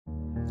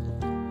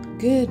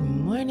Good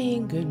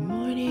morning, good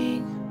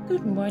morning,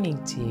 good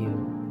morning to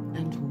you,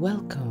 and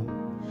welcome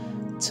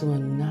to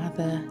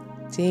another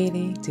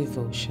daily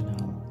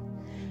devotional,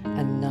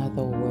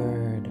 another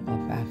word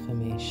of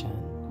affirmation.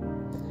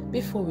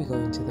 Before we go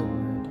into the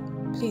word,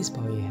 please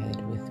bow your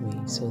head with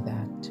me so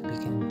that we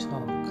can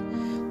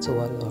talk to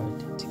our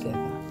Lord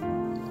together.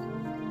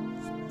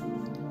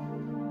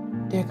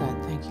 Dear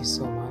God, thank you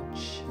so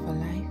much for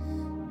life.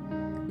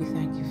 We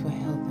thank you for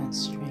health and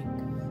strength.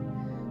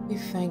 We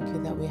thank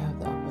you that we have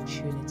the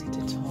opportunity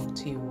to talk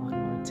to you one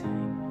more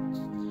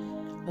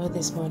time. Lord,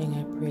 this morning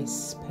I pray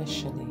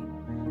especially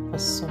for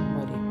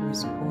somebody who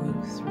is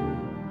going through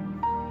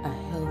a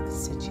health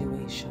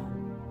situation.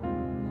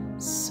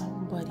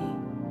 Somebody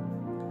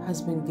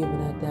has been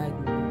given a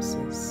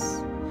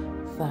diagnosis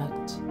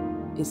that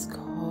is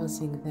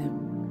causing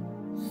them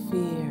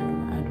fear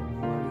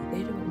and worry.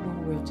 They don't know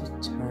where to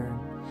turn.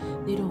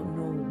 They don't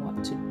know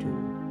what to do.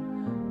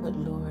 But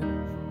Lord,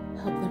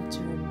 help them to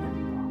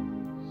remember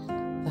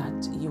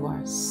that you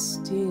are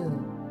still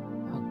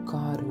a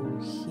God who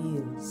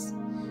heals.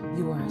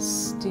 You are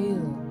still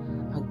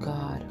a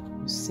God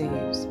who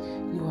saves.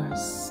 You are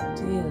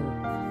still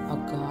a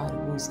God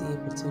who is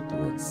able to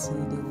do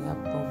exceedingly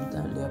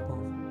abundantly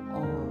above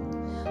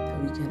all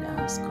that we can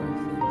ask or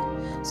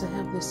think. So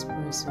help this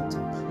person to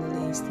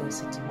place their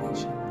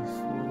situation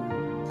before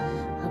you.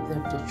 Help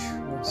them to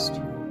trust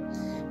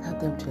you. Help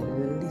them to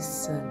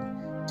listen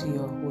to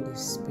your Holy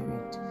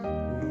Spirit,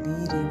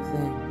 leading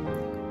them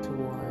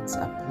towards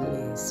a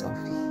place of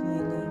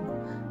healing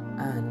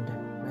and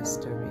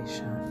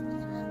restoration.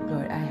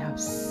 Lord, I have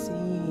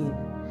seen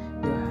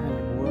your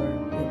hand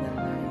work in the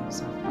lives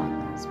of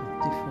others with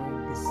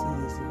different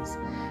diseases,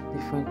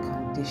 different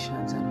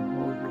conditions, and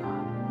how you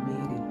have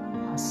made it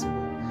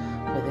possible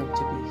for them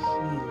to be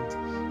healed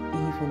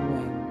even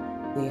when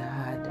they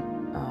had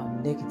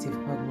negative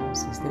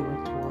prognosis. They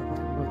were told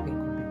that nothing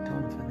could be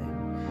done for them.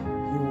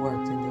 You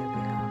worked in their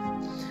behalf.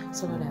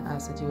 So Lord, I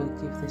ask that you will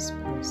give this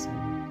person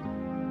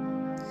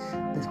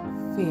the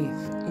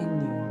faith in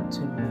you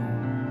to know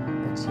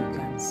that you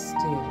can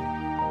still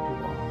do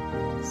all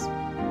things.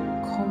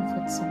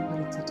 Comfort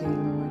somebody today,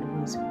 Lord,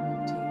 who is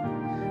hurting.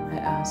 I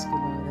ask you,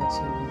 Lord, that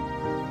you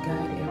will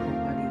guide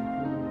everybody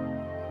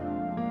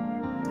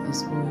who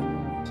is going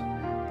out.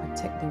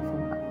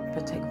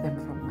 Protect them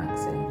from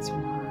accidents,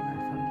 from harm, and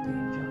from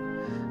danger.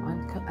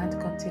 And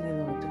continue,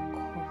 Lord, to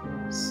cover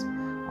us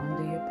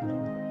under your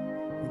blood.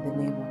 In the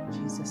name of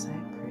Jesus, I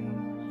pray.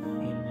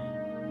 Amen.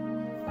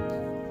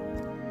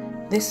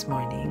 This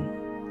morning,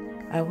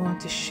 I want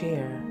to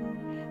share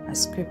a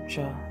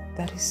scripture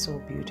that is so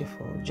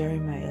beautiful,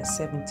 Jeremiah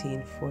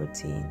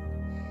 17:14.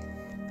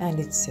 And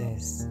it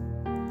says,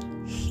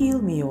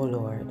 "Heal me, O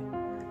Lord,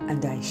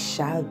 and I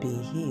shall be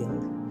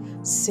healed.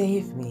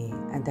 Save me,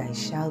 and I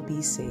shall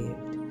be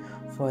saved,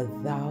 for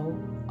thou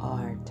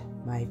art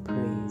my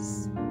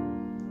praise."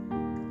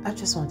 I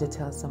just want to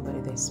tell somebody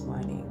this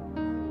morning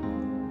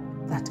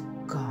that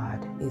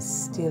God is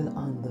still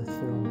on the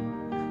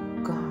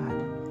throne. God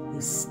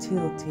is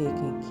still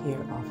taking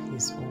care of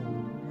his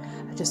own.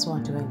 I just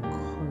want to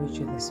encourage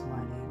you this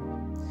morning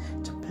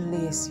to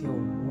place your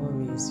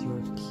worries,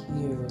 your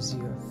cares,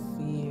 your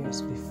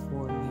fears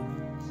before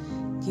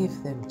him.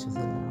 Give them to the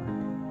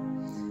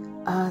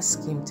Lord.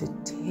 Ask him to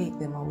take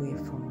them away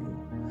from you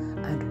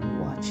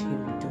and watch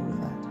him do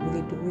that. Will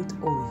he do it?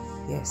 Oh,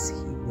 yes,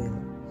 he will.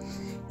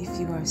 If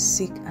you are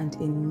sick and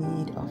in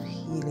need of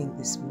healing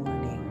this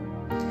morning,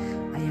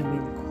 I am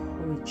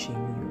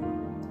encouraging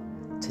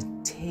you to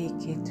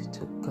take it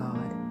to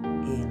God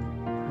in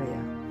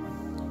prayer.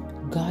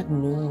 God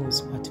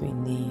knows what we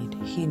need.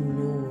 He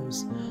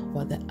knows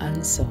what the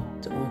answer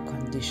to our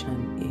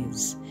condition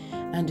is.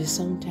 And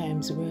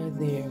sometimes we're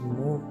there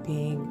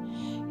moping,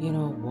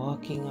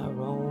 walking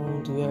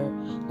around. We're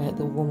like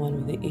the woman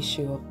with the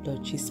issue of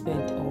blood. She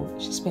spent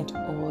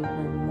all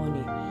her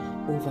money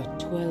over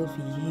 12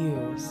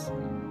 years.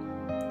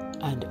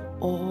 And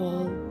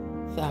all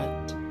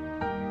that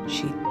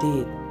she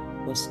did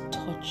was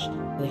touch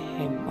the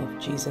hem of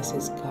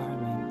Jesus'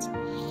 garment.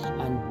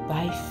 And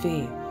by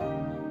faith,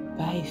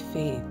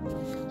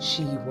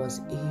 she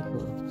was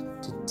able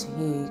to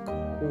take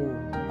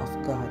hold of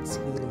God's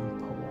healing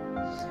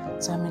power.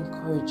 So I'm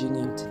encouraging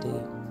you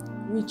today,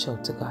 reach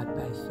out to God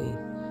by faith,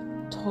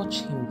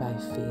 touch him by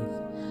faith,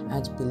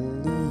 and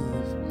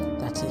believe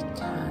that he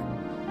can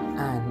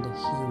and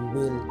he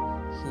will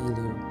heal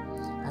you.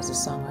 As the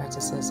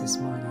songwriter says this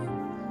morning,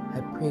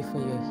 I pray for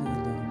your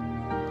healing,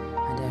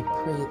 and I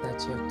pray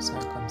that your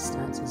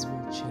circumstances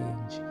will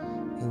change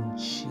in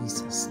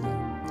Jesus'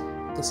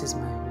 name. This is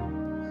my hope.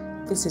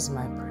 This is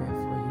my prayer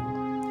for you,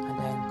 and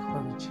I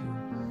encourage you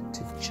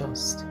to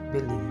just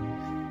believe.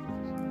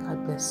 God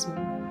bless you,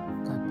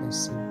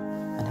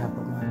 and have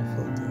a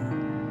wonderful day.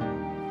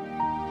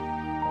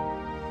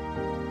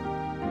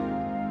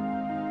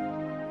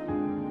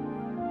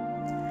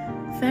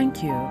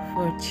 Thank you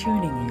for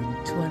tuning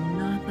in to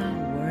another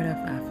word of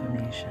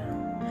affirmation,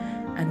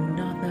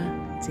 another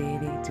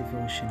daily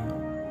devotional.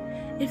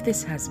 If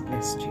this has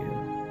blessed you,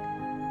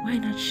 why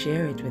not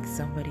share it with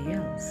somebody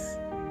else?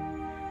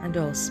 and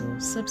also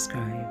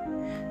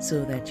subscribe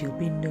so that you'll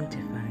be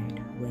notified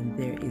when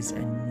there is a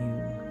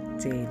new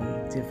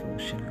daily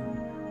devotional.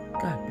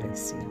 God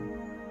bless you.